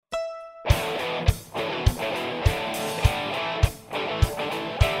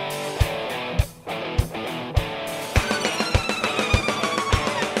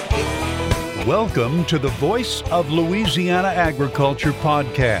Welcome to the Voice of Louisiana Agriculture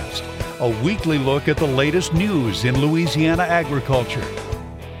podcast, a weekly look at the latest news in Louisiana agriculture.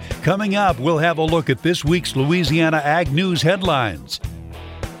 Coming up, we'll have a look at this week's Louisiana Ag News headlines.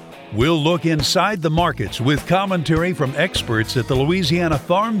 We'll look inside the markets with commentary from experts at the Louisiana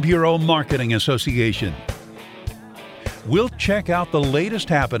Farm Bureau Marketing Association. We'll check out the latest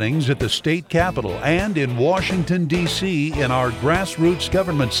happenings at the state capitol and in Washington, D.C. in our Grassroots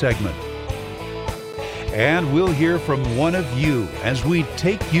Government segment. And we'll hear from one of you as we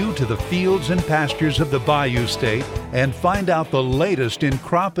take you to the fields and pastures of the Bayou State and find out the latest in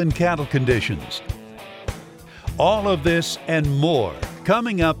crop and cattle conditions. All of this and more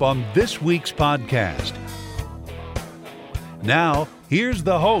coming up on this week's podcast. Now, here's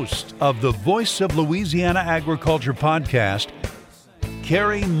the host of the Voice of Louisiana Agriculture podcast,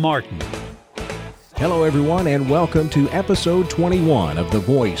 Carrie Martin. Hello, everyone, and welcome to episode 21 of the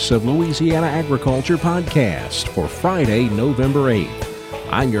Voice of Louisiana Agriculture podcast for Friday, November 8th.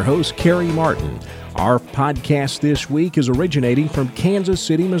 I'm your host, Carrie Martin. Our podcast this week is originating from Kansas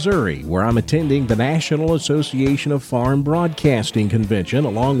City, Missouri, where I'm attending the National Association of Farm Broadcasting Convention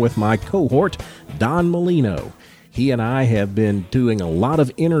along with my cohort, Don Molino. He and I have been doing a lot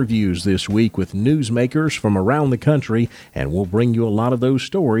of interviews this week with newsmakers from around the country, and we'll bring you a lot of those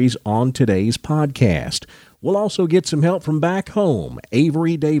stories on today's podcast. We'll also get some help from back home.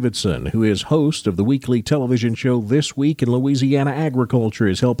 Avery Davidson, who is host of the weekly television show This Week in Louisiana Agriculture,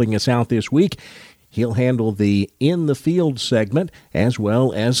 is helping us out this week. He'll handle the In the Field segment as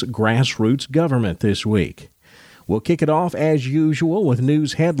well as Grassroots Government this week. We'll kick it off as usual with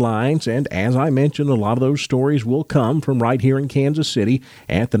news headlines, and as I mentioned, a lot of those stories will come from right here in Kansas City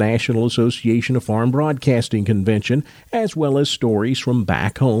at the National Association of Farm Broadcasting Convention, as well as stories from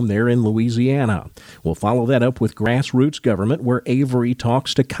back home there in Louisiana. We'll follow that up with Grassroots Government, where Avery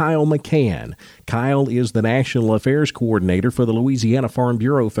talks to Kyle McCann. Kyle is the National Affairs Coordinator for the Louisiana Farm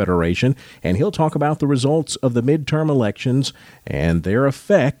Bureau Federation, and he'll talk about the results of the midterm elections and their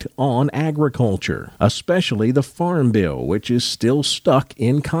effect on agriculture, especially the Farm Bill, which is still stuck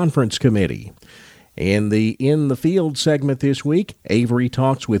in conference committee. In the Field segment this week, Avery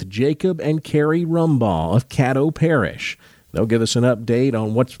talks with Jacob and Carrie Rumbaugh of Caddo, Parish. They'll give us an update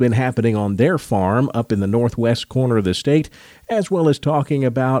on what's been happening on their farm up in the northwest corner of the state, as well as talking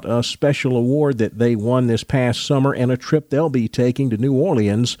about a special award that they won this past summer and a trip they'll be taking to New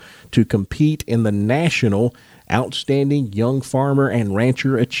Orleans to compete in the National Outstanding Young Farmer and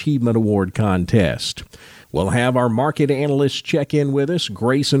Rancher Achievement Award contest. We'll have our market analysts check in with us,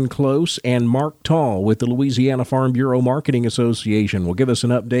 Grayson Close and Mark Tall with the Louisiana Farm Bureau Marketing Association will give us an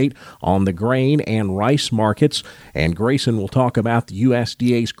update on the grain and rice markets, and Grayson will talk about the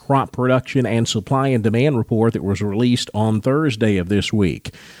USDA's crop production and supply and demand report that was released on Thursday of this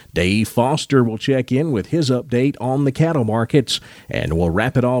week. Dave Foster will check in with his update on the cattle markets, and we'll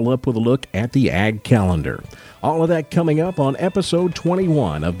wrap it all up with a look at the Ag Calendar. All of that coming up on episode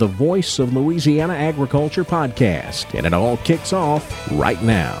 21 of the Voice of Louisiana Agriculture podcast, and it all kicks off right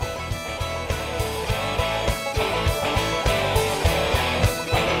now.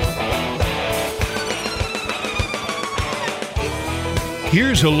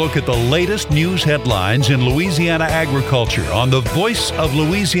 Here's a look at the latest news headlines in Louisiana agriculture on the Voice of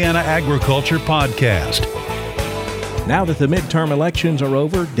Louisiana Agriculture podcast. Now that the midterm elections are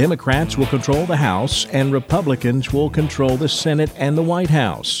over, Democrats will control the House and Republicans will control the Senate and the White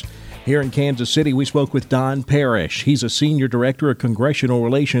House. Here in Kansas City, we spoke with Don Parish. He's a senior director of congressional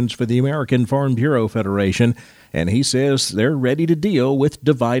relations for the American Farm Bureau Federation, and he says they're ready to deal with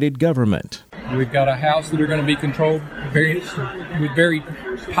divided government. We've got a House that are going to be controlled with very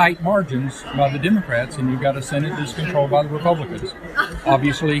tight margins by the Democrats, and you've got a Senate that's controlled by the Republicans.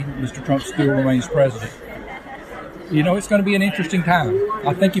 Obviously, Mr. Trump still remains president. You know, it's going to be an interesting time.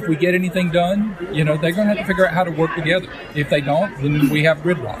 I think if we get anything done, they're going to have to figure out how to work together. If they don't, then we have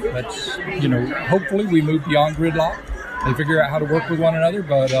gridlock. That's, hopefully we move beyond gridlock and figure out how to work with one another.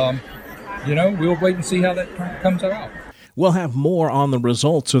 But, we'll wait and see how that comes out. We'll have more on the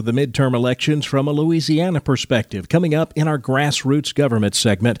results of the midterm elections from a Louisiana perspective coming up in our Grassroots Government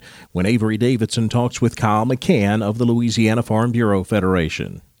segment when Avery Davidson talks with Kyle McCann of the Louisiana Farm Bureau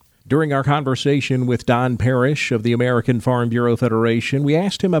Federation. During our conversation with Don Parish of the American Farm Bureau Federation, we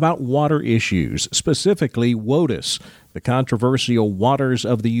asked him about water issues, specifically WOTUS, the controversial Waters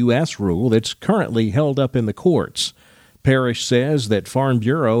of the U.S. rule that's currently held up in the courts. Parish says that Farm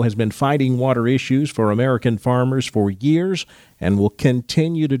Bureau has been fighting water issues for American farmers for years and will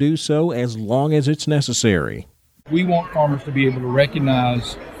continue to do so as long as it's necessary. We want farmers to be able to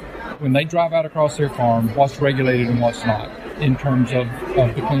recognize when they drive out across their farm what's regulated and what's not in terms of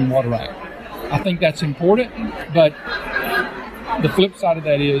the Clean Water Act. I think that's important, but the flip side of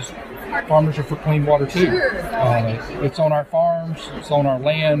that is farmers are for clean water too. It's on our farms, it's on our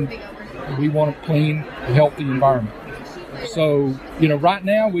land. We want a clean, healthy environment. So, right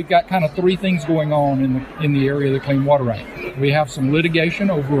now we've got kind of three things going on in the area of the Clean Water Act. We have some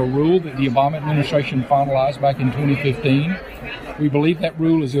litigation over a rule that the Obama administration finalized back in 2015. We believe that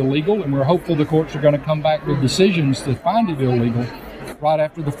rule is illegal, and we're hopeful the courts are going to come back with decisions to find it illegal right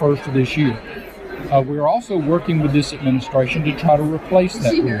after the first of this year. We're also working with this administration to try to replace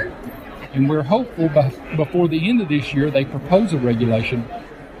that rule. And we're hopeful before the end of this year they propose a regulation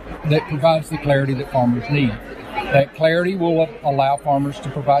that provides the clarity that farmers need. That clarity will allow farmers to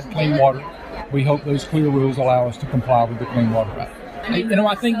provide clean water. We hope those clear rules allow us to comply with the Clean Water Act.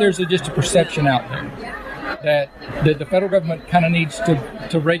 I think there's just a perception out there that the federal government kind of needs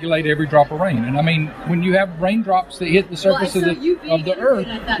to regulate every drop of rain. And I mean, when you have raindrops that hit the surface of the earth,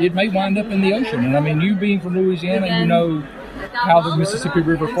 it may wind up in the ocean. And I mean, you being from Louisiana, you know how the Mississippi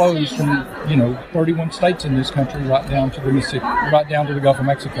River flows from 31 states in this country right down to the Mississippi, right down to the Gulf of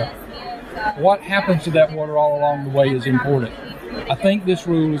Mexico. What happens to that water all along the way is important. I think this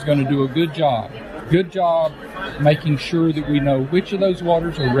rule is going to do a good job making sure that we know which of those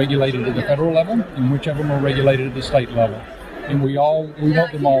waters are regulated at the federal level and which of them are regulated at the state level. And we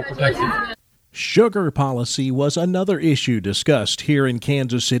want them all protected. Sugar policy was another issue discussed here in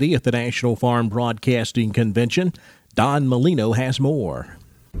Kansas City at the National Farm Broadcasting Convention. Don Molino has more.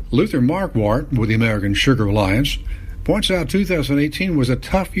 Luther Marquardt with the American Sugar Alliance points out 2018 was a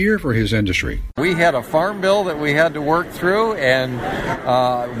tough year for his industry. We had a farm bill that we had to work through,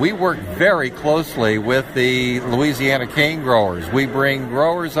 and we worked very closely with the Louisiana cane growers. We bring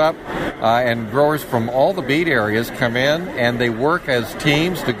growers up, and growers from all the beet areas come in, and they work as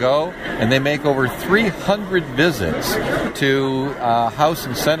teams to go, and they make over 300 visits to House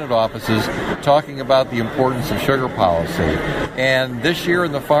and Senate offices talking about the importance of sugar policy. And this year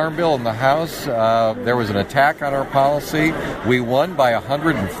in the farm bill in the House, there was an attack on our policy. We won by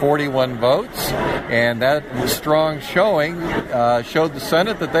 141 votes, and that strong showing showed the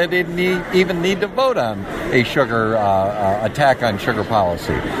Senate that they didn't even need to vote on a sugar attack on sugar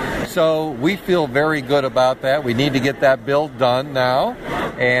policy. So we feel very good about that. We need to get that bill done now,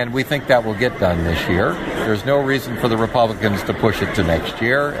 and we think that will get done this year. There's no reason for the Republicans to push it to next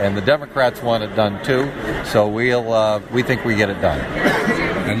year, and the Democrats want it done too, so we think we get it done.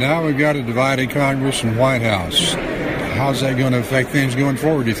 And now we've got a divided Congress and White House. How's that going to affect things going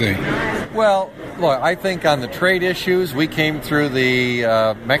forward, do you think? Well, look, I think on the trade issues, we came through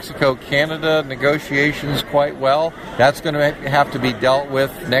the Mexico-Canada negotiations quite well. That's going to have to be dealt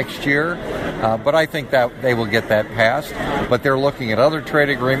with next year, but I think that they will get that passed. But they're looking at other trade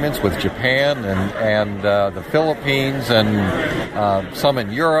agreements with Japan and the Philippines and some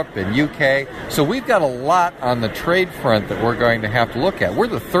in Europe and UK. So we've got a lot on the trade front that we're going to have to look at. We're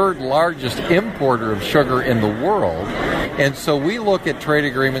the third largest importer of sugar in the world, and so we look at trade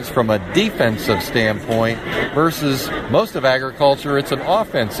agreements from a defensive standpoint versus most of agriculture. It's an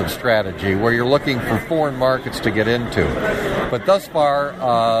offensive strategy where you're looking for foreign markets to get into. But thus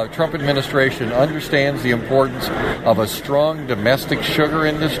far, Trump administration understands the importance of a strong domestic sugar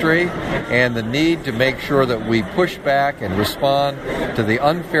industry and the need to make sure that we push back and respond to the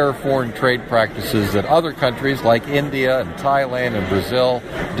unfair foreign trade practices that other countries like India and Thailand and Brazil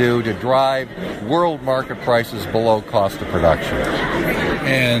do to drive world market prices below cost of production.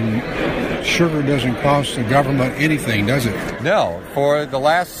 And sugar doesn't cost the government anything, does it? No. For the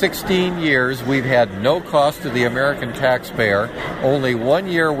last 16 years, we've had no cost to the American taxpayer. Only 1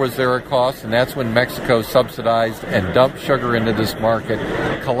 year was there a cost, and that's when Mexico subsidized and dumped sugar into this market,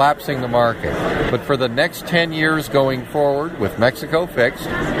 collapsing the market. But for the next 10 years going forward, with Mexico fixed,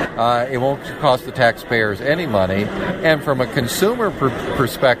 it won't cost the taxpayers any money. And from a consumer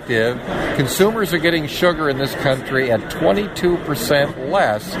perspective, consumers are getting sugar in this country at 22%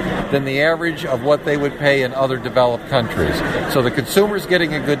 less than the average of what they would pay in other developed countries. So the consumer's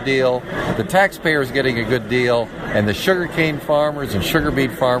getting a good deal, the taxpayer's getting a good deal, and the sugarcane farmers and sugar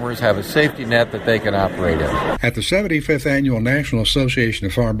beet farmers have a safety net that they can operate in. At the 75th Annual National Association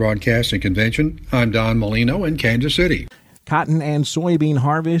of Farm Broadcasting Convention, I'm Don Molino in Kansas City. Cotton and soybean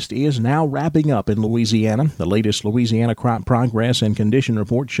harvest is now wrapping up in Louisiana. The latest Louisiana Crop Progress and Condition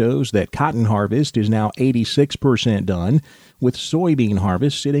Report shows that cotton harvest is now 86% done, with soybean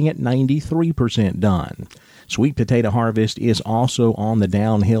harvest sitting at 93% done. Sweet potato harvest is also on the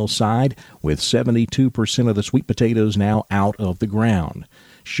downhill side, with 72% of the sweet potatoes now out of the ground.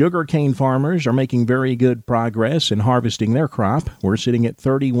 Sugarcane farmers are making very good progress in harvesting their crop. We're sitting at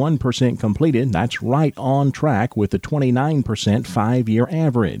 31% completed. That's right on track with the 29% 5-year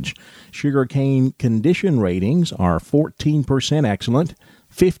average. Sugarcane condition ratings are 14% excellent,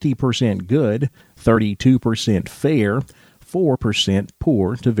 50% good, 32% fair, 4%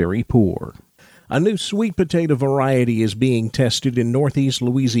 poor to very poor. A new sweet potato variety is being tested in northeast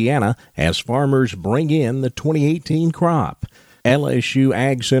Louisiana as farmers bring in the 2018 crop. LSU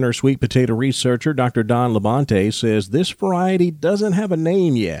Ag Center sweet potato researcher Dr. Don Molino says this variety doesn't have a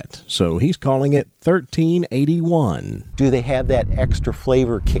name yet, so he's calling it 1381. Do they have that extra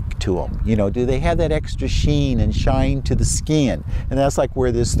flavor kick to them? Do they have that extra sheen and shine to the skin? And that's like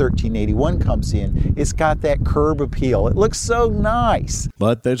where this 1381 comes in. It's got that curb appeal. It looks so nice.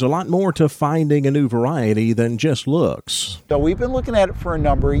 But there's a lot more to finding a new variety than just looks. So we've been looking at it for a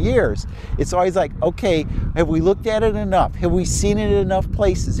number of years. It's always like, okay, have we looked at it enough? Have we seen it in enough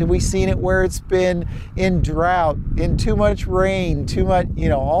places? Have we seen it where it's been in drought, in too much rain, too much,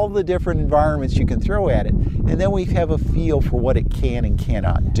 all the different environments you can throw at it. And then we have a feel for what it can and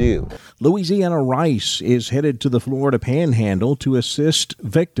cannot do. Louisiana rice is headed to the Florida Panhandle to assist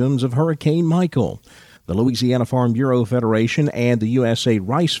victims of Hurricane Michael. The Louisiana Farm Bureau Federation and the USA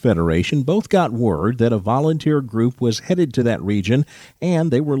Rice Federation both got word that a volunteer group was headed to that region,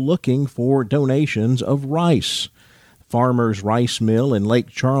 and they were looking for donations of rice. Farmers' Rice Mill in Lake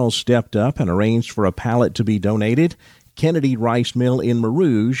Charles stepped up and arranged for a pallet to be donated. Kennedy Rice Mill in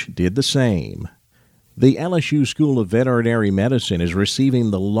Marouge did the same. The LSU School of Veterinary Medicine is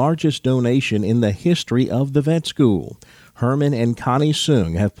receiving the largest donation in the history of the vet school. Herman and Connie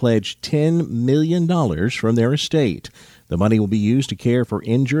Sung have pledged $10 million from their estate. The money will be used to care for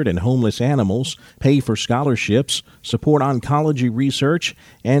injured and homeless animals, pay for scholarships, support oncology research,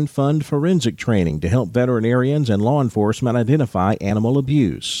 and fund forensic training to help veterinarians and law enforcement identify animal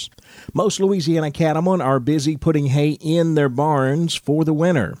abuse. Most Louisiana cattlemen are busy putting hay in their barns for the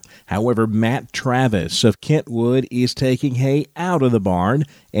winter. However, Matt Travis of Kentwood is taking hay out of the barn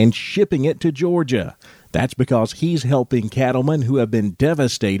and shipping it to Georgia. That's because he's helping cattlemen who have been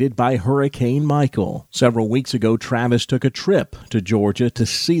devastated by Hurricane Michael. Several weeks ago, Travis took a trip to Georgia to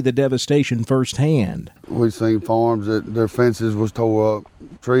see the devastation firsthand. We've seen farms that their fences was tore up,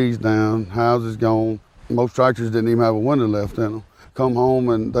 trees down, houses gone. Most tractors didn't even have a window left in them. Come home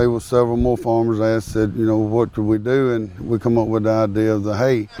and there were several more farmers said, what could we do? And we come up with the idea of the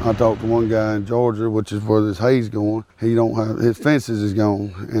hay. I talked to one guy in Georgia, which is where this hay's going. His fences is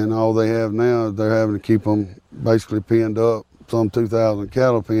gone, and all they have now, they're having to keep them basically pinned up. Some 2,000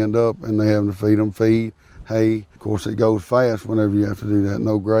 cattle pinned up, and they're having to feed them feed, hay. Of course, it goes fast whenever you have to do that.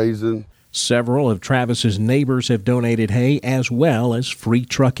 No grazing. Several of Travis's neighbors have donated hay as well as free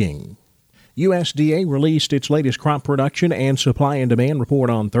trucking. USDA released its latest crop production and supply and demand report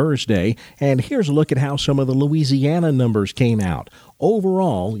on Thursday, and here's a look at how some of the Louisiana numbers came out.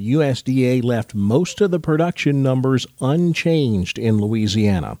 Overall, USDA left most of the production numbers unchanged in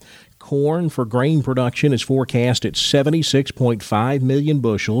Louisiana. Corn for grain production is forecast at 76.5 million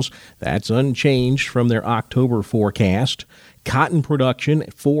bushels. That's unchanged from their October forecast. Cotton production,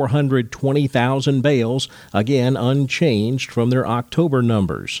 420,000 bales, again unchanged from their October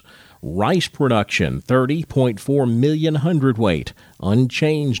numbers. Rice production, 30.4 million hundredweight,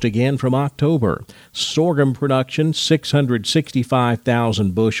 unchanged again from October. Sorghum production,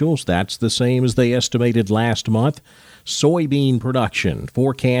 665,000 bushels. That's the same as they estimated last month. Soybean production,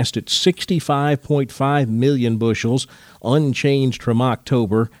 forecast at 65.5 million bushels, unchanged from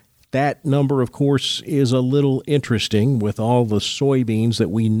October. That number, of course, is a little interesting with all the soybeans that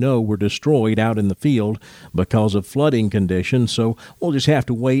we know were destroyed out in the field because of flooding conditions, so we'll just have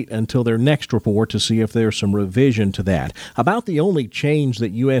to wait until their next report to see if there's some revision to that. About the only change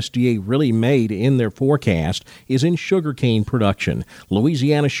that USDA really made in their forecast is in sugarcane production.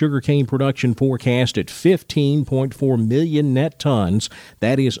 Louisiana sugarcane production forecast at 15.4 million net tons.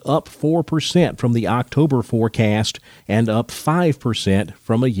 That is up 4% from the October forecast and up 5%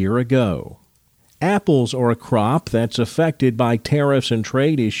 from a year ago. Apples are a crop that's affected by tariffs and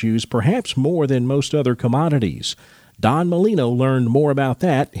trade issues perhaps more than most other commodities. Don Molino learned more about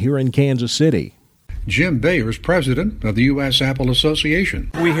that here in Kansas City. Jim Bayer is president of the U.S. Apple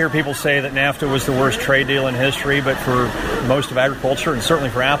Association. We hear people say that NAFTA was the worst trade deal in history, but for most of agriculture, and certainly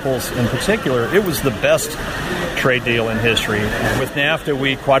for apples in particular, it was the best trade deal in history. With NAFTA,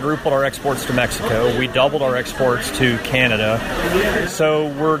 we quadrupled our exports to Mexico. We doubled our exports to Canada. So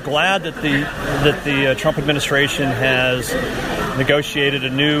we're glad that the Trump administration has negotiated a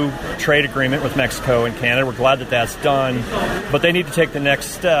new trade agreement with Mexico and Canada. We're glad that that's done, but they need to take the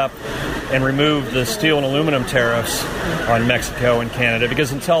next step and remove the steel and aluminum tariffs on Mexico and Canada,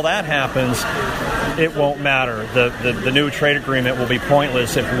 because until that happens, it won't matter. The new trade agreement will be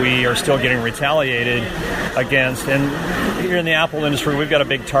pointless if we are still getting retaliated against. And here in the apple industry, we've got a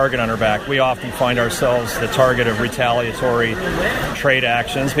big target on our back. We often find ourselves the target of retaliatory trade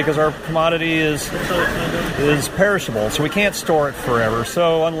actions because our commodity is perishable, so we can't store it forever.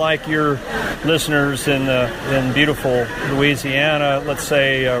 So unlike your listeners in beautiful Louisiana, let's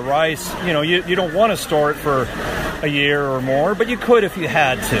say rice, you don't want to store it for a year or more, but you could if you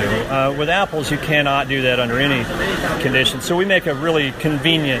had to. With apples, you cannot do that under any conditions. So we make a really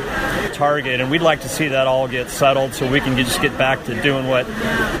convenient target, and we'd like to see that all get settled so we can just get back to doing what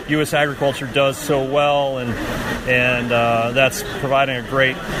U.S. agriculture does so well, and that's providing a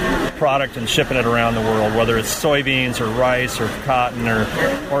great product and shipping it around the world, whether it's soybeans or rice or cotton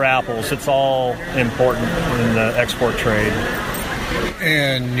or apples. It's all important in the export trade.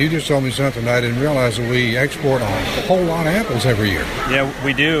 And you just told me something I didn't realize, that we export a whole lot of apples every year. Yeah,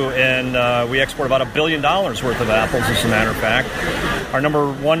 we do, and we export about $1 billion worth of apples, as a matter of fact. Our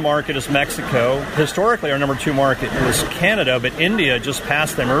number one market is Mexico. Historically, our number two market was Canada, but India just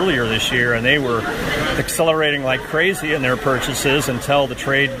passed them earlier this year, and they were accelerating like crazy in their purchases until the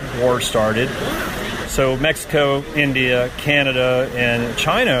trade war started. So Mexico, India, Canada, and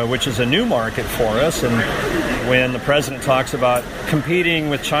China, which is a new market for us. And when the president talks about competing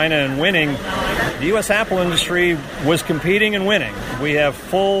with China and winning, the U.S. apple industry was competing and winning. We have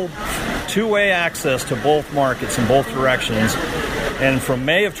full two-way access to both markets in both directions. And from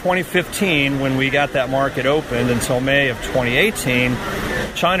May of 2015, when we got that market opened, until May of 2018,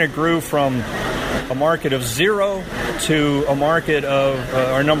 China grew from a market of 0 to a market of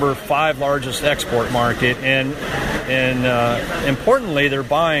our number 5 largest export market. And importantly, they're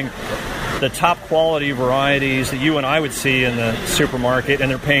buying the top quality varieties that you and I would see in the supermarket,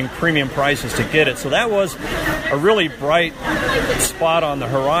 and they're paying premium prices to get it. So that was a really bright spot on the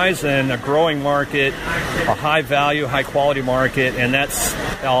horizon, a growing market, a high value, high quality market, and that's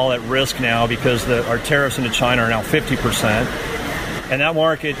all at risk now because our tariffs into China are now 50%. And that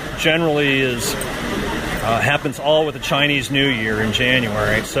market generally happens all with the Chinese New Year in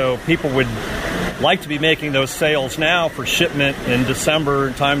January. So people would like to be making those sales now for shipment in December,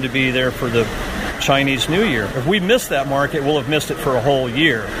 in time to be there for the Chinese New Year. If we miss that market, we'll have missed it for a whole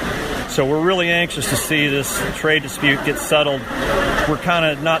year. So we're really anxious to see this trade dispute get settled. We're kind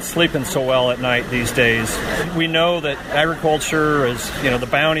of not sleeping so well at night these days. We know that agriculture is, the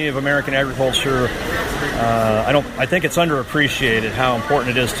bounty of American agriculture. I think it's underappreciated how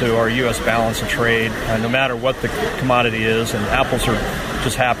important it is to our U.S. balance of trade, no matter what the commodity is. And apples are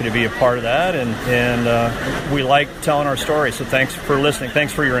just happy to be a part of that, and we like telling our story. So thanks for listening.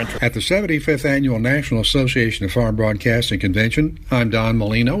 Thanks for your interest. At the 75th Annual National Association of Farm Broadcasting Convention, I'm Don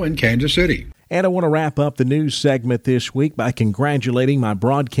Molino in Kansas City. And I want to wrap up the news segment this week by congratulating my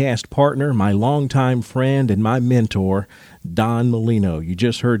broadcast partner, my longtime friend, and my mentor, Don Molino. You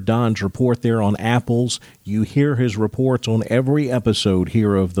just heard Don's report there on apples. You hear his reports on every episode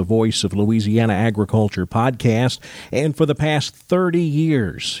here of the Voice of Louisiana Agriculture podcast. And for the past 30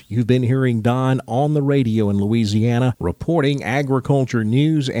 years, you've been hearing Don on the radio in Louisiana, reporting agriculture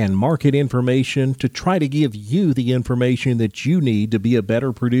news and market information to try to give you the information that you need to be a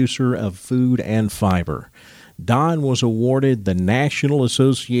better producer of food and fiber. Don was awarded the National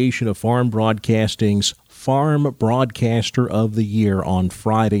Association of Farm Broadcasting's Farm Broadcaster of the Year on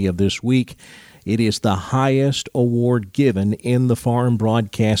Friday of this week. It is the highest award given in the farm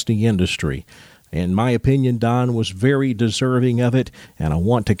broadcasting industry. In my opinion, Don was very deserving of it, and I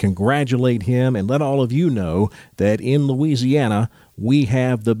want to congratulate him and let all of you know that in Louisiana, we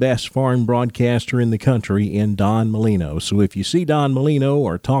have the best farm broadcaster in the country in Don Molino. So if you see Don Molino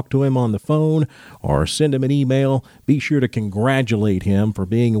or talk to him on the phone or send him an email, be sure to congratulate him for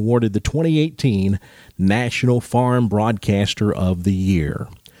being awarded the 2018 National Farm Broadcaster of the Year.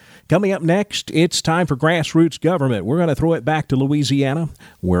 Coming up next, it's time for Grassroots Government. We're going to throw it back to Louisiana,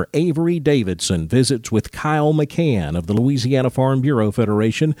 where Avery Davidson visits with Kyle McCann of the Louisiana Farm Bureau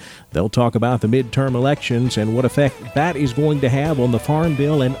Federation. They'll talk about the midterm elections and what effect that is going to have on the Farm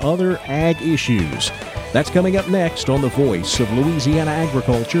Bill and other ag issues. That's coming up next on the Voice of Louisiana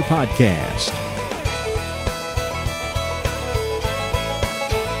Agriculture podcast.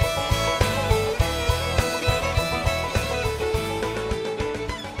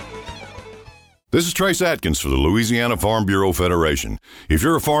 This is Trace Atkins for the Louisiana Farm Bureau Federation. If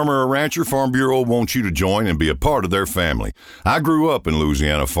you're a farmer or rancher, Farm Bureau wants you to join and be a part of their family. I grew up in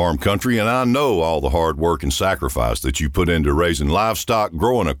Louisiana farm country, and I know all the hard work and sacrifice that you put into raising livestock,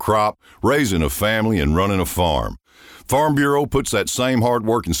 growing a crop, raising a family, and running a farm. Farm Bureau puts that same hard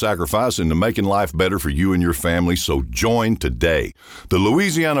work and sacrifice into making life better for you and your family, so join today. The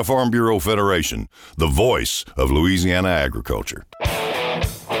Louisiana Farm Bureau Federation, the voice of Louisiana agriculture.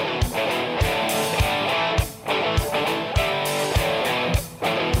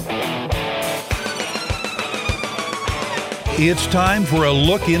 It's time for a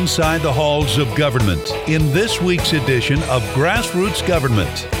look inside the halls of government in this week's edition of Grassroots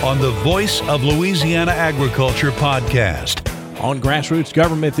Government on the Voice of Louisiana Agriculture podcast. On Grassroots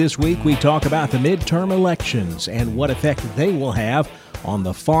Government this week, we talk about the midterm elections and what effect they will have on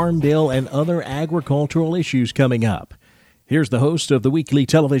the Farm Bill and other agricultural issues coming up. Here's the host of the weekly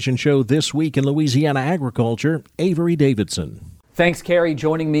television show This Week in Louisiana Agriculture, Avery Davidson. Thanks, Carrie.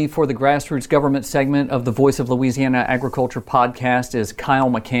 Joining me for the Grassroots Government segment of the Voice of Louisiana Agriculture podcast is Kyle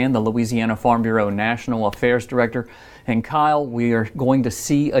McCann, the Louisiana Farm Bureau National Affairs Director. And Kyle, we are going to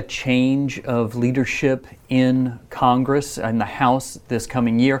see a change of leadership in Congress and the House this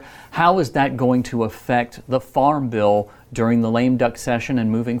coming year. How is that going to affect the Farm Bill during the lame duck session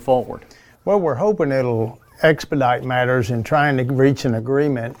and moving forward? Well, we're hoping it'll expedite matters in trying to reach an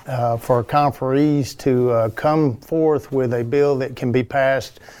agreement for conferees to come forth with a bill that can be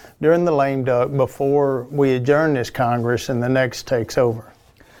passed during the lame duck before we adjourn this Congress and the next takes over.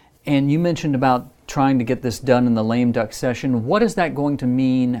 And you mentioned about trying to get this done in the lame duck session. What is that going to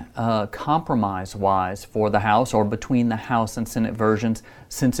mean compromise-wise for the House or between the House and Senate versions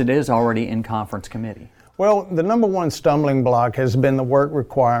since it is already in conference committee? Well, the number one stumbling block has been the work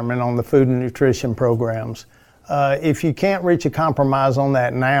requirement on the food and nutrition programs. If you can't reach a compromise on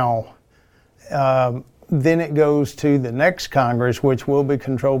that now, then it goes to the next Congress, which will be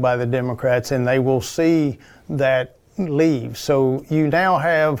controlled by the Democrats, and they will see that leave. So you now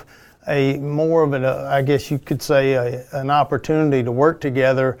have a more of I guess you could say, an opportunity to work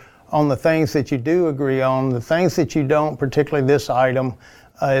together on the things that you do agree on. The things that you don't, particularly this item,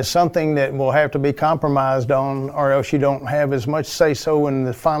 is something that will have to be compromised on, or else you don't have as much say-so in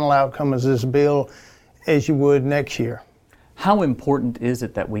the final outcome of this bill as you would next year. How important is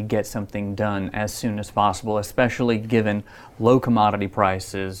it that we get something done as soon as possible, especially given low commodity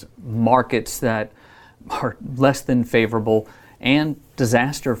prices, markets that are less than favorable, and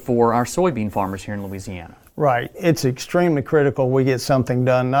disaster for our soybean farmers here in Louisiana? Right. It's extremely critical we get something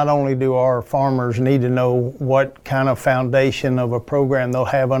done. Not only do our farmers need to know what kind of foundation of a program they'll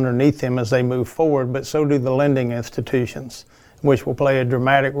have underneath them as they move forward, but so do the lending institutions, which will play a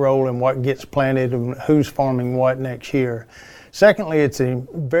dramatic role in what gets planted and who's farming what next year. Secondly, it's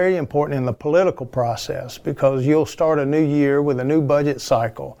very important in the political process because you'll start a new year with a new budget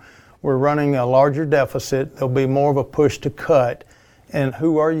cycle. We're running a larger deficit. There'll be more of a push to cut. And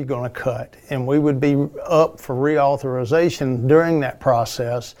who are you going to cut? And we would be up for reauthorization during that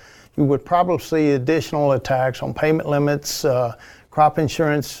process. You would probably see additional attacks on payment limits, crop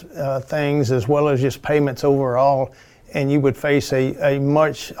insurance things, as well as just payments overall. And you would face a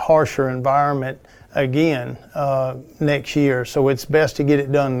much harsher environment again next year. So it's best to get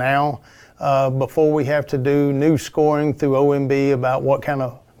it done now before we have to do new scoring through OMB about what kind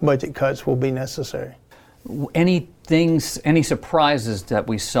of budget cuts will be necessary. Any surprises that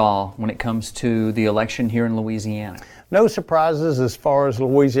we saw when it comes to the election here in Louisiana? No surprises as far as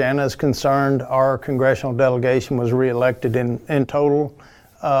Louisiana is concerned. Our congressional delegation was reelected in total.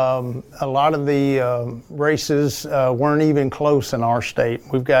 A lot of the races weren't even close in our state.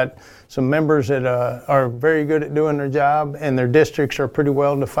 We've got some members that are very good at doing their job, and their districts are pretty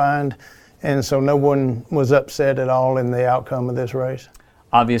well defined, and so no one was upset at all in the outcome of this race.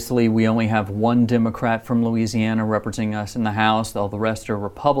 Obviously, we only have one Democrat from Louisiana representing us in the House. All the rest are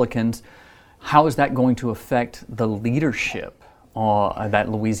Republicans. How is that going to affect the leadership that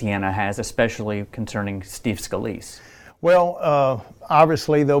Louisiana has, especially concerning Steve Scalise? Well,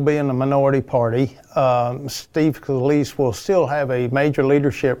 obviously, they'll be in the minority party. Steve Scalise will still have a major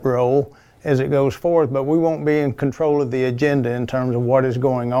leadership role as it goes forth, but we won't be in control of the agenda in terms of what is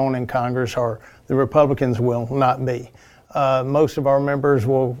going on in Congress, or the Republicans will not be. Most of our members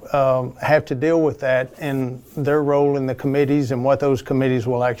will have to deal with that in their role in the committees and what those committees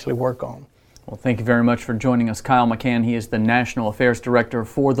will actually work on. Well, thank you very much for joining us, Kyle McCann. He is the National Affairs Director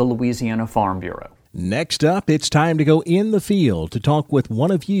for the Louisiana Farm Bureau. Next up, it's time to go in the field to talk with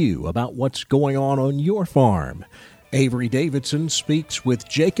one of you about what's going on your farm. Avery Davidson speaks with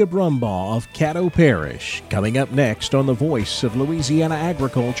Jacob Rumbaugh of Caddo Parish, coming up next on the Voice of Louisiana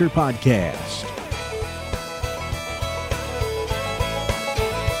Agriculture podcast.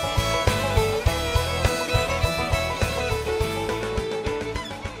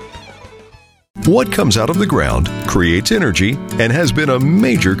 What comes out of the ground creates energy and has been a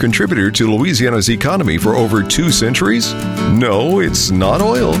major contributor to Louisiana's economy for over 2 centuries? No, it's not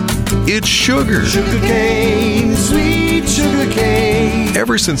oil. It's sugar. Sugarcane, sweet sugarcane.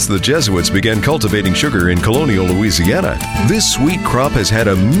 Ever since the Jesuits began cultivating sugar in colonial Louisiana, this sweet crop has had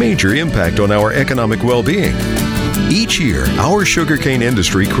a major impact on our economic well-being. Each year, our sugarcane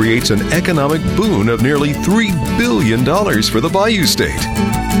industry creates an economic boon of nearly $3 billion for the Bayou State.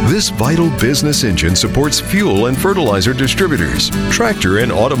 This vital business engine supports fuel and fertilizer distributors, tractor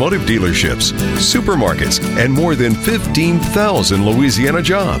and automotive dealerships, supermarkets, and more than 15,000 Louisiana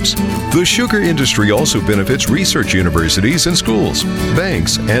jobs. The sugar industry also benefits research universities and schools,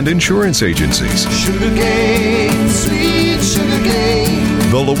 banks, and insurance agencies. Sugarcane, sweet sugarcane.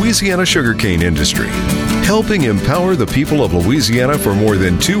 The Louisiana sugarcane industry, helping empower the people of Louisiana for more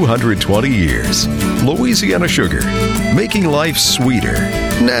than 220 years. Louisiana Sugar, making life sweeter,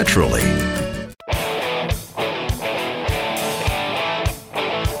 naturally.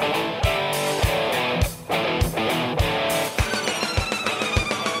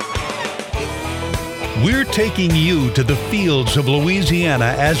 We're taking you to the fields of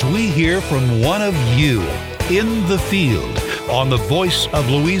Louisiana as we hear from one of you in the field on the Voice of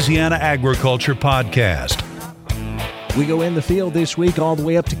Louisiana Agriculture podcast. We go in the field this week all the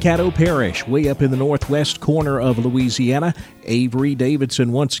way up to Caddo Parish, way up in the northwest corner of Louisiana. Avery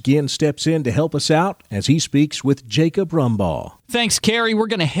Davidson once again steps in to help us out as he speaks with Jacob Rumbaugh. Thanks, Carrie. We're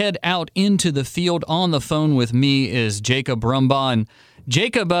going to head out into the field. On the phone with me is Jacob Rumbaugh. And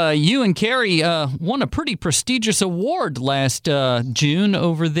Jacob, you and Carrie won a pretty prestigious award last June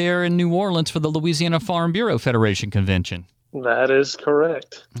over there in New Orleans for the Louisiana Farm Bureau Federation Convention. That is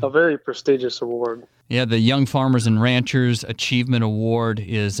correct. A very prestigious award. Yeah, the Young Farmers and Ranchers Achievement Award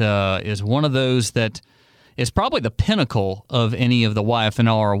is one of those that is probably the pinnacle of any of the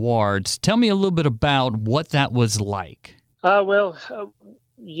YFNR awards. Tell me a little bit about what that was like. We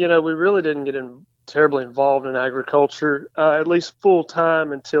really didn't get terribly involved in agriculture, at least full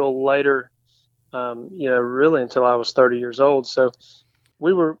time until later, really until I was 30 years old. So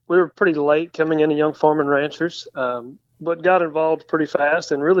we were pretty late coming into Young Farm and Ranchers. But got involved pretty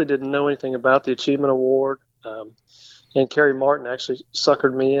fast and really didn't know anything about the Achievement Award. And Carrie Martin actually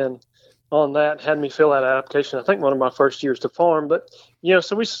suckered me in on that, had me fill out an application, I think one of my first years to farm. But,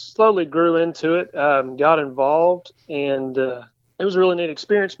 so we slowly grew into it, got involved, and it was a really neat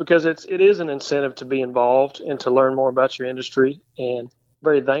experience because it is an incentive to be involved and to learn more about your industry, and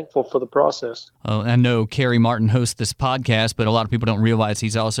very thankful for the process. Oh, I know Carrie Martin hosts this podcast, but a lot of people don't realize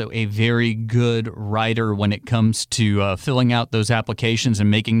he's also a very good writer when it comes to filling out those applications and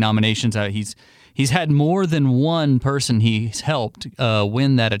making nominations. He's had more than one person he's helped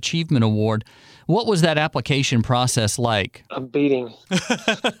win that achievement award. What was that application process like? A beating.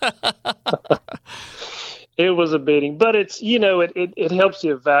 It was a beating, but it's, it helps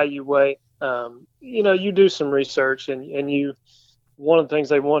you evaluate. You do some research and you. One of the things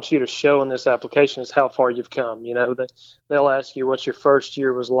they want you to show in this application is how far you've come. They'll ask you what your first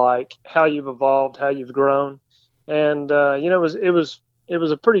year was like, how you've evolved, how you've grown, and it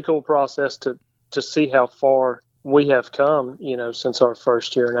was a pretty cool process to see how far we have come. Since our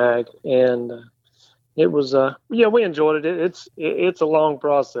first year in ag, and it was we enjoyed it. It's a long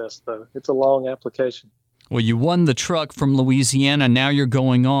process though. It's a long application. Well, you won the truck from Louisiana. Now you're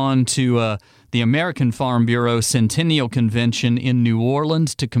going on to the American Farm Bureau Centennial Convention in New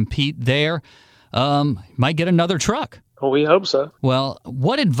Orleans to compete there. Might get another truck. Well, we hope so. Well,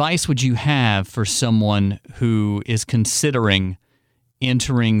 what advice would you have for someone who is considering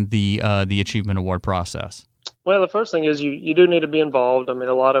entering the Achievement Award process? Well, the first thing is you do need to be involved. I mean,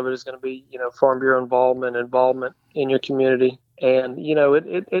 a lot of it is going to be, Farm Bureau involvement in your community. And,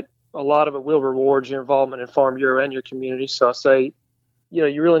 a lot of it will reward your involvement in Farm Bureau and your community. So I say,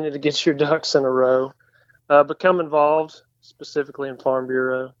 you really need to get your ducks in a row, become involved specifically in Farm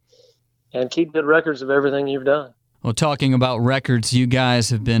Bureau, and keep good records of everything you've done. Well, talking about records, you guys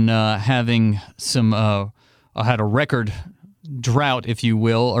have been having had a record drought, if you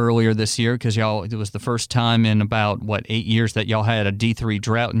will, earlier this year because it was the first time in about, 8 years that y'all had a D3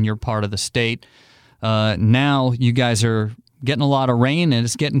 drought in your part of the state. Now you guys are getting a lot of rain and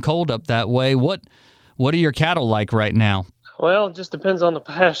it's getting cold up that way. What are your cattle like right now? Well, it just depends on the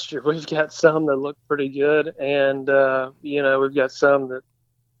pasture. We've got some that look pretty good, and we've got some that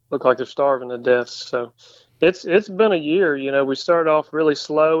look like they're starving to death. So it's been a year. We started off really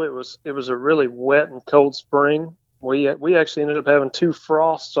slow. It was a really wet and cold spring. We actually ended up having 2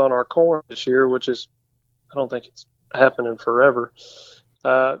 frosts on our corn this year, which is, I don't think it's happening forever.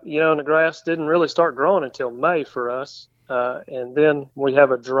 And the grass didn't really start growing until May for us. And then we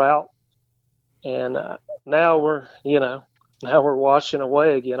have a drought And now we're washing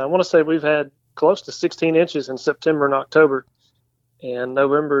away again. I want to say we've had close to 16 inches in September and October, and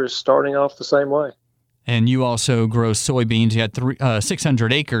November is starting off the same way. And you also grow soybeans. You had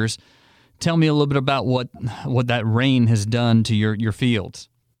 600 acres. Tell me a little bit about what that rain has done to your fields.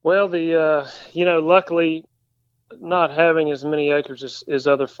 Well, luckily, not having as many acres as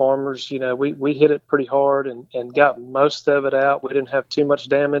other farmers, we hit it pretty hard and got most of it out. We didn't have too much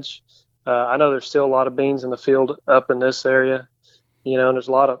damage. I know there's still a lot of beans in the field up in this area, and there's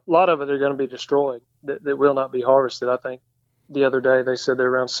a lot of it that are going to be destroyed that will not be harvested. I think the other day they said they're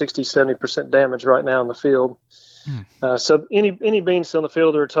around 60-70% damage right now in the field. So any beans still in the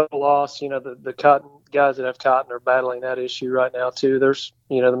field are a total loss. The cotton guys that have cotton are battling that issue right now too. There's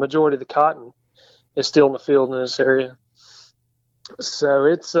the majority of the cotton is still in the field in this area. So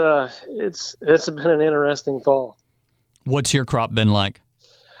it's been an interesting fall. What's your crop been like?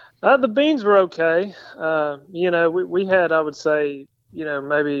 The beans were okay. We had, I would say,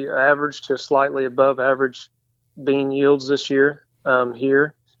 maybe average to slightly above average bean yields this year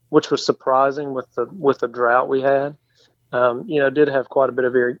here, which was surprising with the drought we had. Did have quite a bit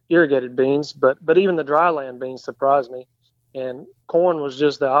of irrigated beans, but even the dry land beans surprised me. And corn was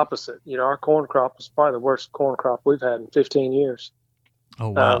just the opposite. Our corn crop was probably the worst corn crop we've had in 15 years. Oh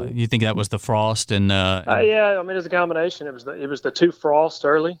wow! You think that was the frost and? Yeah, it's a combination. It was the two frost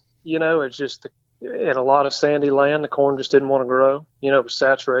early. It's just in a lot of sandy land, the corn just didn't want to grow. It was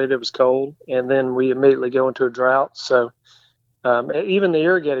saturated, it was cold, and then we immediately go into a drought. So even the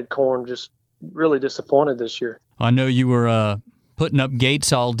irrigated corn just really disappointed this year. I know you were putting up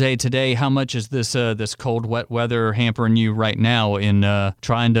gates all day today. How much is this cold, wet weather hampering you right now in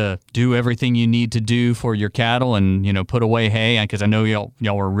trying to do everything you need to do for your cattle and put away hay? Because I know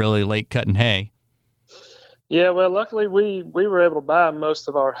y'all were really late cutting hay. Yeah, well, luckily we were able to buy most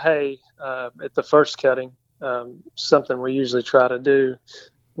of our hay at the first cutting. Something we usually try to do.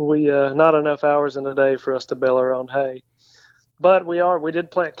 We not enough hours in a day for us to bale our own hay. But we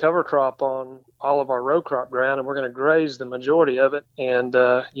did plant cover crop on all of our row crop ground, and we're going to graze the majority of it. And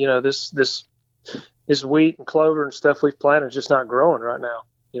this wheat and clover and stuff we've planted is just not growing right now.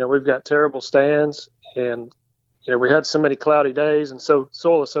 We've got terrible stands, and we had so many cloudy days, and so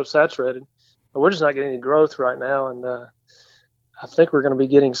soil is so saturated. But we're just not getting any growth right now, and I think we're going to be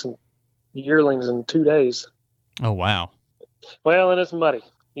getting some yearlings in 2 days. Oh wow! Well, and it's muddy,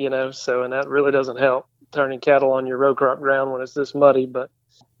 and that really doesn't help. Turning cattle on your row crop ground when it's this muddy, but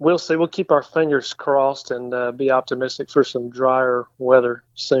we'll see. We'll keep our fingers crossed and be optimistic for some drier weather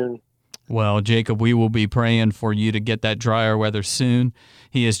soon. Well, Jacob, we will be praying for you to get that drier weather soon.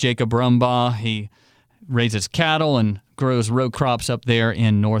 He is Jacob Rumbaugh. He raises cattle and grows row crops up there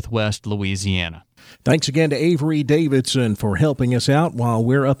in northwest Louisiana. Thanks again to Avery Davidson for helping us out while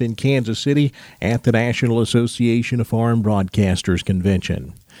we're up in Kansas City at the National Association of Farm Broadcasters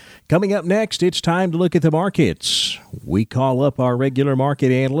Convention. Coming up next, it's time to look at the markets. We call up our regular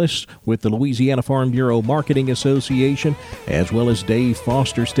market analyst with the Louisiana Farm Bureau Marketing Association, as well as Dave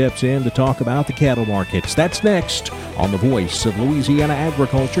Foster steps in to talk about the cattle markets. That's next on the Voice of Louisiana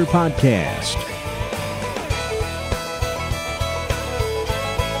Agriculture podcast.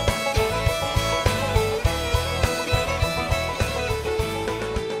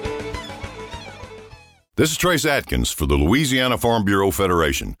 This is Trace Atkins for the Louisiana Farm Bureau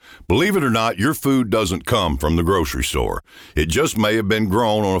Federation. Believe it or not, your food doesn't come from the grocery store. It just may have been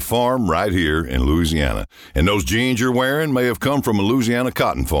grown on a farm right here in Louisiana. And those jeans you're wearing may have come from a Louisiana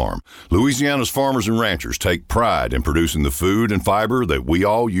cotton farm. Louisiana's farmers and ranchers take pride in producing the food and fiber that we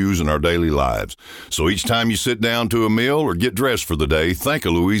all use in our daily lives. So each time you sit down to a meal or get dressed for the day, thank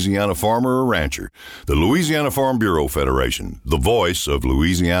a Louisiana farmer or rancher. The Louisiana Farm Bureau Federation, the voice of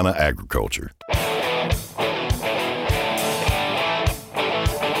Louisiana agriculture.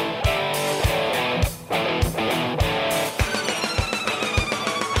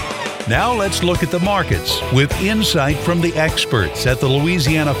 Now let's look at the markets with insight from the experts at the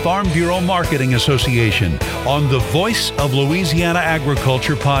Louisiana Farm Bureau Marketing Association on the Voice of Louisiana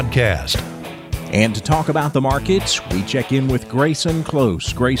Agriculture podcast. And to talk about the markets, we check in with Grayson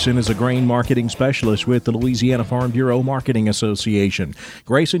Close. Grayson is a grain marketing specialist with the Louisiana Farm Bureau Marketing Association.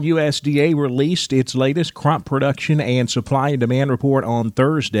 Grayson, USDA released its latest crop production and supply and demand report on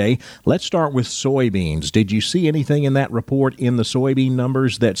Thursday. Let's start with soybeans. Did you see anything in that report in the soybean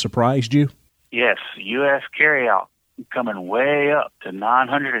numbers that surprised you? Yes, U.S. carryout coming way up to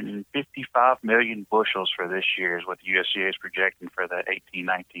 955 million bushels for this year is what the USDA is projecting for the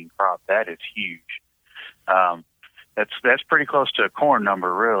 18-19 crop. That is huge. That's pretty close to a corn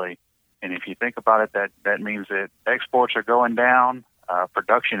number, really. And if you think about it, that means that exports are going down.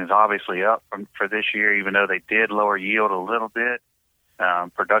 Production is obviously up for this year, even though they did lower yield a little bit.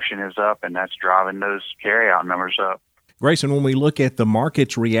 Production is up, and that's driving those carryout numbers up. Grayson, when we look at the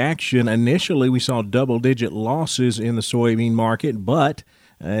market's reaction, initially we saw double-digit losses in the soybean market, but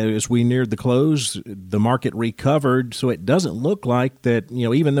as we neared the close, the market recovered, so it doesn't look like that,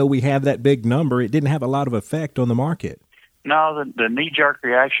 even though we have that big number, it didn't have a lot of effect on the market. No, the knee-jerk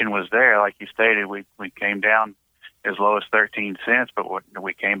reaction was there. Like you stated, we came down as low as 13 cents, but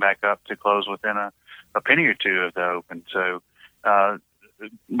we came back up to close within a penny or two of the open. So the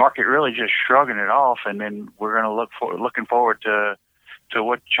market really just shrugging it off, and then we're going to looking forward to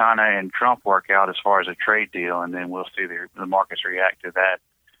what China and Trump work out as far as a trade deal, and then we'll see the markets react to that,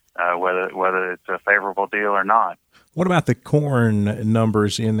 whether it's a favorable deal or not. What about the corn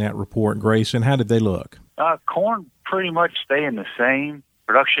numbers in that report, Grayson? How did they look? Corn pretty much staying the same.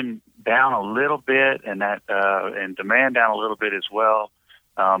 Production down a little bit, and and demand down a little bit as well.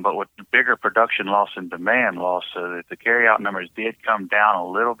 But with the bigger production loss and demand loss, so that the carryout numbers did come down a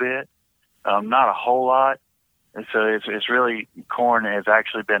little bit, not a whole lot. And so it's really, corn has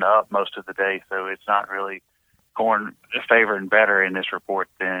actually been up most of the day, so it's not really corn favoring better in this report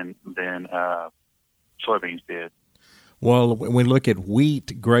than soybeans did. Well, when we look at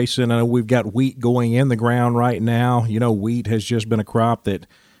wheat, Grayson, I know we've got wheat going in the ground right now. Wheat has just been a crop that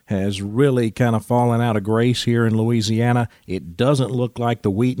has really kind of fallen out of grace here in Louisiana. It doesn't look like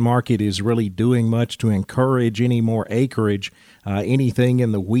the wheat market is really doing much to encourage any more acreage. Anything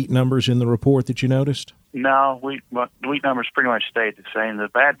in the wheat numbers in the report that you noticed? No, wheat numbers pretty much stayed the same. The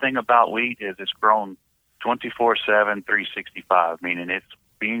bad thing about wheat is it's grown 24/7, 365, meaning it's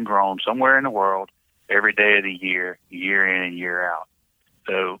being grown somewhere in the world every day of the year in and year out.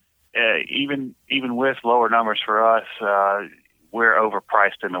 So even with lower numbers for us, we're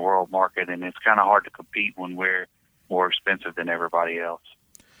overpriced in the world market, and it's kind of hard to compete when we're more expensive than everybody else.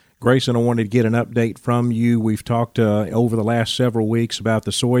 Grayson, I wanted to get an update from you. We've talked over the last several weeks about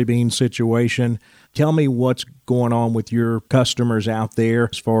the soybean situation. Tell me what's going on with your customers out there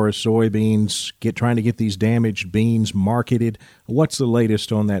as far as soybeans, trying to get these damaged beans marketed. What's the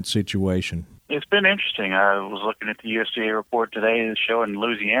latest on that situation? It's been interesting. I was looking at the USDA report today showing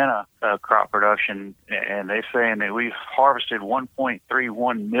Louisiana crop production, and they're saying that we've harvested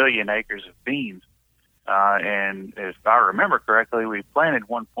 1.31 million acres of beans. And if I remember correctly, we planted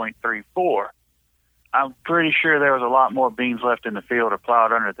 1.34. I'm pretty sure there was a lot more beans left in the field or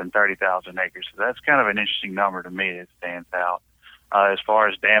plowed under than 30,000 acres. So that's kind of an interesting number to me that stands out. As far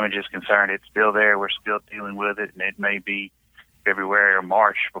as damage is concerned, it's still there. We're still dealing with it, and it may be February or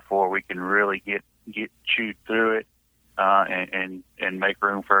March before we can really get chewed through it and make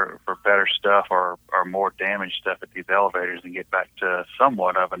room for better stuff or more damaged stuff at these elevators and get back to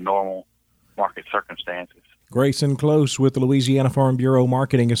somewhat of a normal market circumstances. Grayson Close with the Louisiana Farm Bureau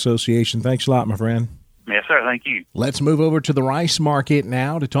Marketing Association. Thanks a lot, my friend. Yes, sir. Thank you. Let's move over to the rice market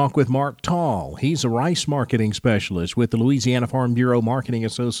now to talk with Mark Tall. He's a rice marketing specialist with the Louisiana Farm Bureau Marketing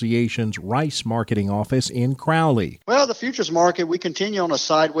Association's Rice Marketing Office in Crowley. Well, the futures market, we continue on a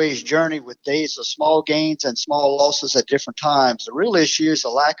sideways journey with days of small gains and small losses at different times. The real issue is the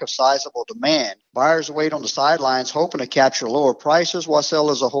lack of sizable demand. Buyers wait on the sidelines hoping to capture lower prices while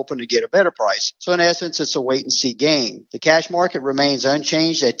sellers are hoping to get a better price. So in essence, it's a wait-and-see game. The cash market remains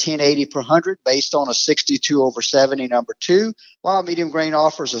unchanged at $10.80 per hundred based on a 62 over 70 number 2, while medium grain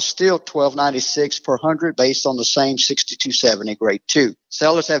offers are still $12.96 per hundred based on the same 62.70 grade 2.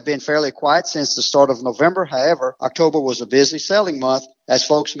 Sellers have been fairly quiet since the start of November. However, October was a busy selling month as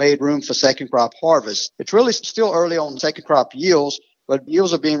folks made room for second crop harvest. It's really still early on second crop yields, but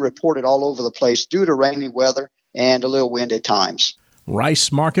yields are being reported all over the place due to rainy weather and a little wind at times. Rice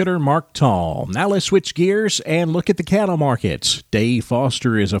marketer Mark Tall. Now let's switch gears and look at the cattle markets. Dave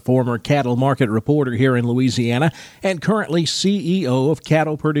Foster is a former cattle market reporter here in Louisiana and currently CEO of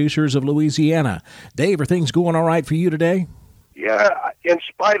Cattle Producers of Louisiana. Dave, are things going all right for you today? Yeah, in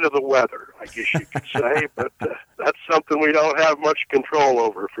spite of the weather, I guess you could say, but that's something we don't have much control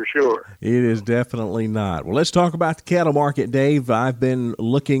over for sure. It is definitely not. Well, let's talk about the cattle market, Dave. I've been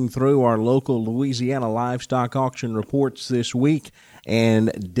looking through our local Louisiana livestock auction reports this week,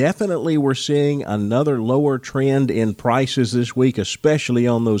 and definitely we're seeing another lower trend in prices this week, especially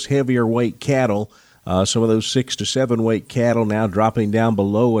on those heavier weight cattle. Some of those 6 to 7 weight cattle now dropping down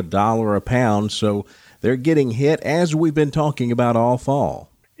below $1 a pound, so they're getting hit, as we've been talking about all fall.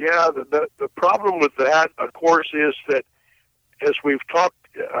 Yeah, the problem with that, of course, is that as we've talked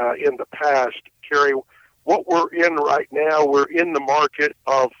in the past, Kerry, what we're in right now, we're in the market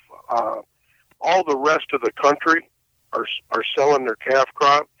of all the rest of the country are selling their calf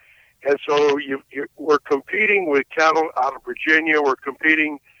crop, And so we're competing with cattle out of Virginia. We're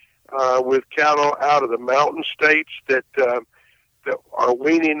competing with cattle out of the mountain states that are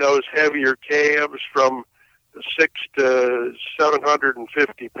weaning those heavier calves from 6 to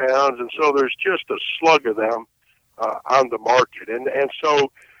 750 pounds. And so there's just a slug of them on the market. And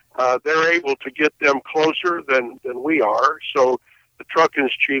so they're able to get them closer than we are. So the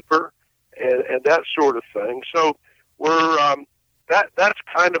trucking's cheaper and that sort of thing. So we're that's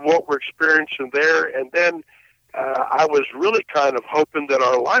kind of what we're experiencing there. And then I was really kind of hoping that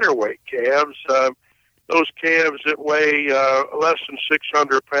our lighter weight calves, those calves that weigh less than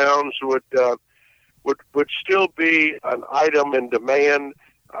 600 pounds, would still be an item in demand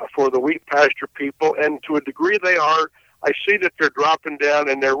for the wheat pasture people, and to a degree they are. I see that they're dropping down,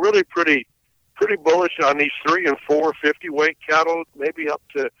 and they're really pretty bullish on these 3 and 4 50 weight cattle, maybe up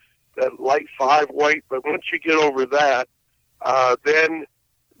to that light 5 weight. But once you get over that, then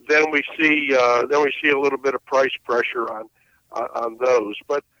we see a little bit of price pressure on those.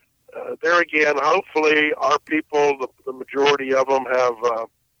 But there again, hopefully our people, the majority of them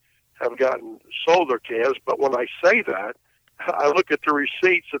have gotten sold their calves. But when I say that, I look at the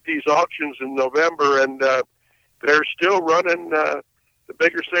receipts at these auctions in November, and they're still running. The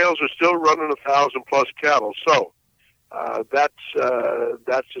bigger sales are still running 1,000+ cattle. So that's a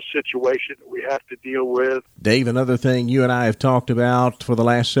situation that we have to deal with. Dave, another thing you and I have talked about for the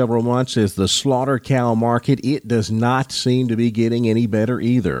last several months is the slaughter cow market. It does not seem to be getting any better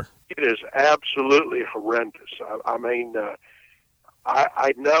either. It is absolutely horrendous. I mean,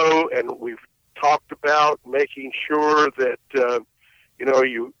 I know, and we've talked about making sure that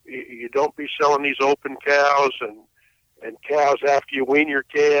you don't be selling these open cows and cows after you wean your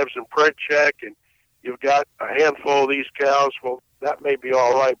calves and print check, and you've got a handful of these cows. Well, that may be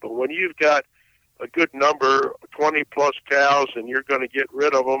all right, but when you've got a good number, 20+ cows, and you're going to get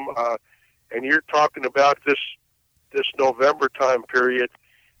rid of them, and you're talking about this November time period,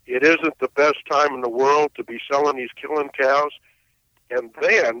 it isn't the best time in the world to be selling these killing cows. And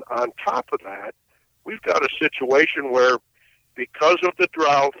then on top of that, we've got a situation where, because of the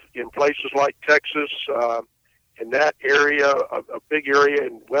drought in places like Texas, in that area, a big area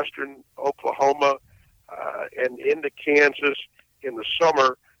in western Oklahoma, and into Kansas in the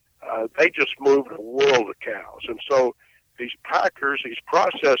summer, they just moved a world of cows. And so these packers, these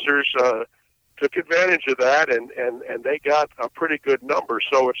processors, took advantage of that, and they got a pretty good number.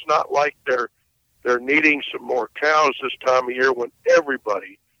 So it's not like they're needing some more cows this time of year when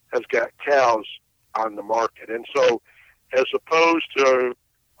everybody has got cows on the market. And so as opposed to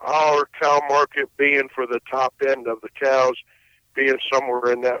our cow market being for the top end of the cows, being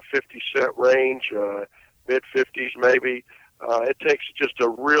somewhere in that 50-cent range, mid-50s maybe, it takes just a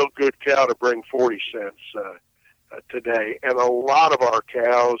real good cow to bring 40 cents today. And a lot of our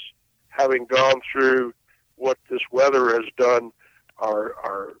cows, having gone through what this weather has done,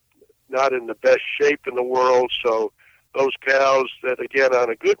 are not in the best shape in the world. So those cows that, again, on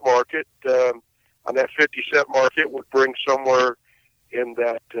a good market, on that 50-cent market, would bring somewhere in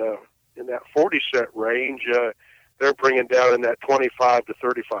that 40-cent range, they're bringing down in that 25 to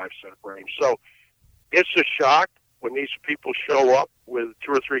 35-cent range. So it's a shock when these people show up with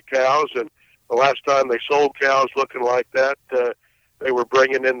 2 or 3 cows, and the last time they sold cows looking like that, they were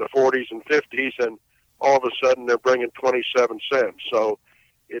bringing in the 40s and 50s, and all of a sudden they're bringing 27 cents. So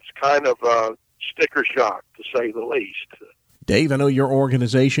it's kind of a sticker shock, to say the least. Dave, I know your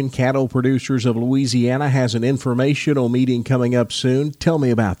organization, Cattle Producers of Louisiana, has an informational meeting coming up soon. Tell me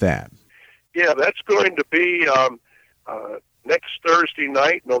about that. Yeah, that's going to be next Thursday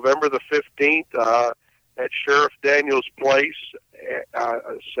night, November the 15th, at Sheriff Daniels Place,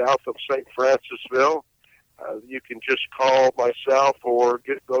 south of St. Francisville. You can just call myself or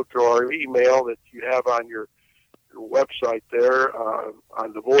go to our email that you have on your website there,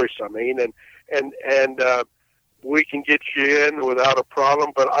 on The Voice, I mean, and we can get you in without a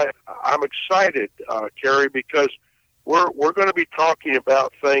problem. But I'm excited, Kerry, because we're going to be talking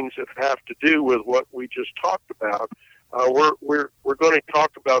about things that have to do with what we just talked about. We're going to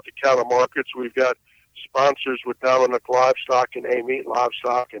talk about the cattle markets. We've got sponsors with Dominic Livestock and A-Meat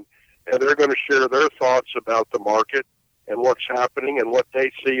Livestock, and they're going to share their thoughts about the market and what's happening and what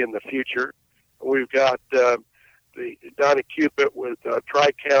they see in the future. We've got the Donnie Cupid with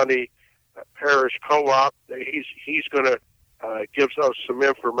Tri-County Parish Co-op. He's going to give us some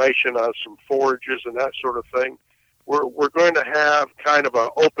information on some forages and that sort of thing. We're going to have kind of an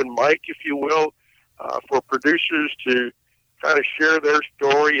open mic, if you will, for producers to kind of share their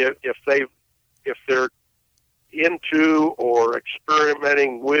story if they're into or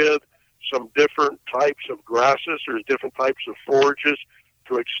experimenting with some different types of grasses or different types of forages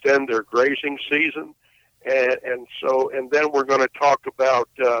to extend their grazing season. And then we're going to talk about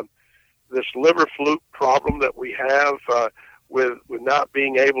this liver fluke problem that we have with not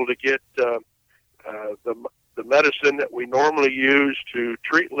being able to get the medicine that we normally use to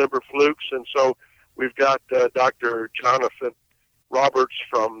treat liver flukes. And so we've got Dr. Jonathan Roberts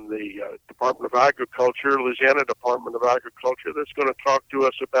from the Department of Agriculture, Louisiana Department of Agriculture, that's going to talk to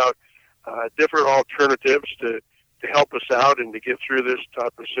us about different alternatives to help us out and to get through this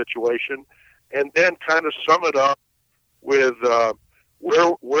type of situation. And then kind of sum it up with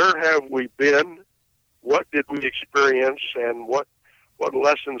where have we been, what did we experience, and what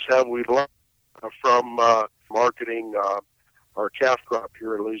lessons have we learned from marketing our calf crop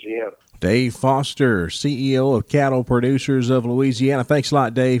here in Louisiana. Dave Foster, CEO of Cattle Producers of Louisiana. Thanks a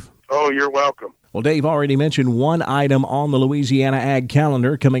lot, Dave. Oh, you're welcome. Well, Dave already mentioned one item on the Louisiana Ag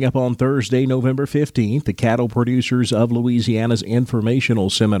Calendar coming up on Thursday, November 15th, the Cattle Producers of Louisiana's informational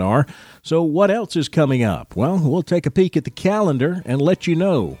seminar. So what else is coming up? Well, we'll take a peek at the calendar and let you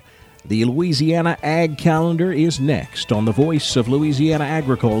know. The Louisiana Ag Calendar is next on the Voice of Louisiana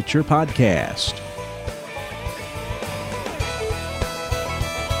Agriculture podcast.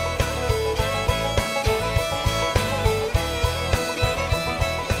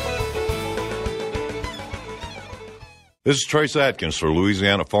 This is Trace Atkins for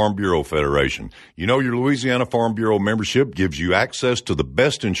Louisiana Farm Bureau Federation. You know, your Louisiana Farm Bureau membership gives you access to the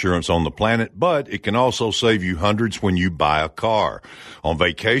best insurance on the planet, but it can also save you hundreds when you buy a car. On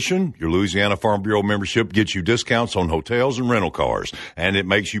vacation, your Louisiana Farm Bureau membership gets you discounts on hotels and rental cars, and it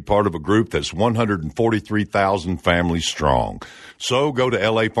makes you part of a group that's 143,000 families strong. So go to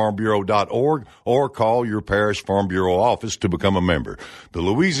lafarmbureau.org or call your Parish Farm Bureau office to become a member. The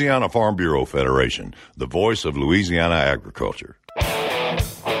Louisiana Farm Bureau Federation, the voice of Louisiana agriculture.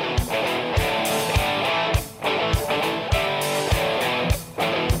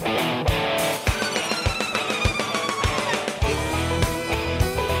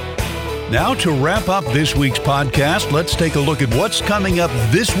 Now, to wrap up this week's podcast, let's take a look at what's coming up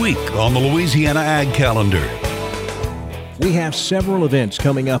this week on the Louisiana Ag Calendar. We have several events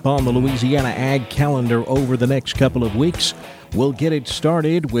coming up on the Louisiana Ag Calendar over the next couple of weeks. We'll get it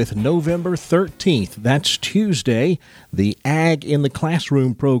started with November 13th. That's Tuesday. The Ag in the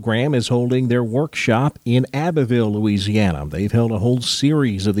Classroom program is holding their workshop in Abbeville, Louisiana. They've held a whole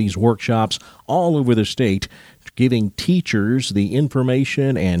series of these workshops all over the state, giving teachers the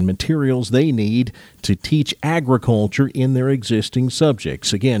information and materials they need to teach agriculture in their existing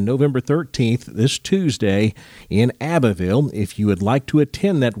subjects. Again, November 13th, this Tuesday in Abbeville. If you would like to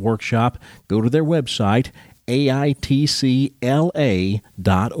attend that workshop, go to their website, aitcla.org.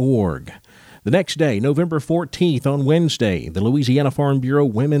 The next day, November 14th, on Wednesday, the Louisiana Farm Bureau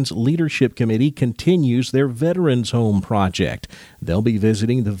Women's Leadership Committee continues their Veterans Home project. They'll be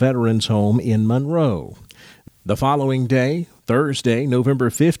visiting the Veterans Home in Monroe. The following day, Thursday,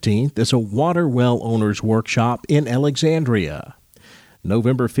 November 15th, is a water well owners workshop in Alexandria.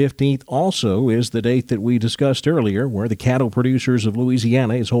 November 15th also is the date that we discussed earlier, where the Cattle Producers of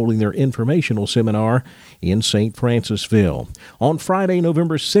Louisiana is holding their informational seminar in St. Francisville. On Friday,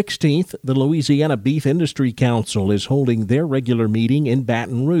 November 16th, the Louisiana Beef Industry Council is holding their regular meeting in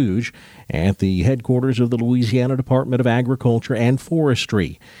Baton Rouge at the headquarters of the Louisiana Department of Agriculture and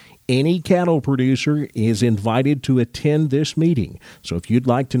Forestry. Any cattle producer is invited to attend this meeting. So if you'd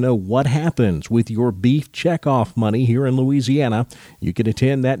like to know what happens with your beef checkoff money here in Louisiana, you can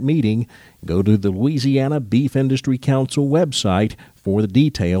attend that meeting. Go to the Louisiana Beef Industry Council website for the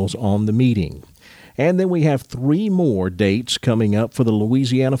details on the meeting. And then we have 3 more dates coming up for the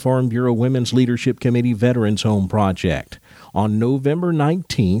Louisiana Farm Bureau Women's Leadership Committee Veterans Home Project. On November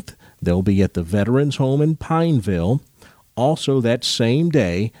 19th, they'll be at the Veterans Home in Pineville. Also, that same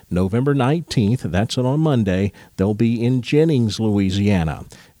day, November 19th, that's on Monday, they'll be in Jennings, Louisiana.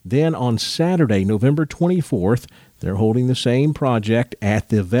 Then on Saturday, November 24th, they're holding the same project at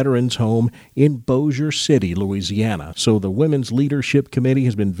the Veterans Home in Bossier City, Louisiana. So the Women's Leadership Committee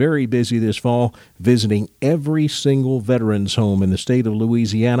has been very busy this fall, visiting every single veterans home in the state of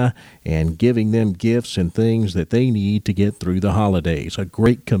Louisiana and giving them gifts and things that they need to get through the holidays. A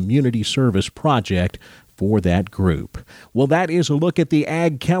great community service project for that group. Well, that is a look at the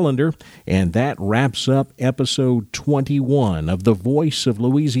Ag Calendar, and that wraps up episode 21 of the Voice of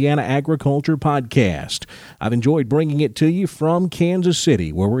Louisiana Agriculture podcast. I've enjoyed bringing it to you from Kansas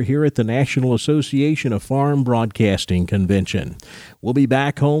City, where we're here at the National Association of Farm Broadcasting Convention. We'll be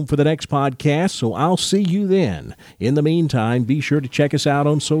back home for the next podcast, so I'll see you then. In the meantime, be sure to check us out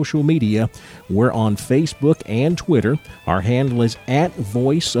on social media. We're on Facebook and Twitter. Our handle is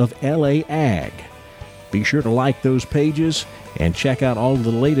 @VoiceOfLAAg. Be sure to like those pages and check out all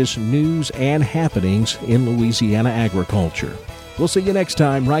the latest news and happenings in Louisiana agriculture. We'll see you next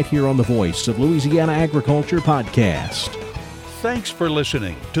time right here on the Voice of Louisiana Agriculture podcast. Thanks for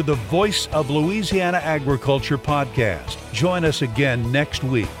listening to the Voice of Louisiana Agriculture podcast. Join us again next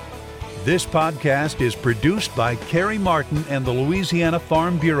week. This podcast is produced by Carrie Martin and the Louisiana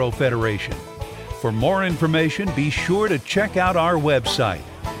Farm Bureau Federation. For more information, be sure to check out our website,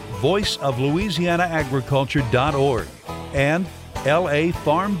 voiceoflouisianaagriculture.org and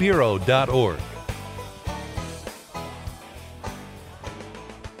lafarmbureau.org.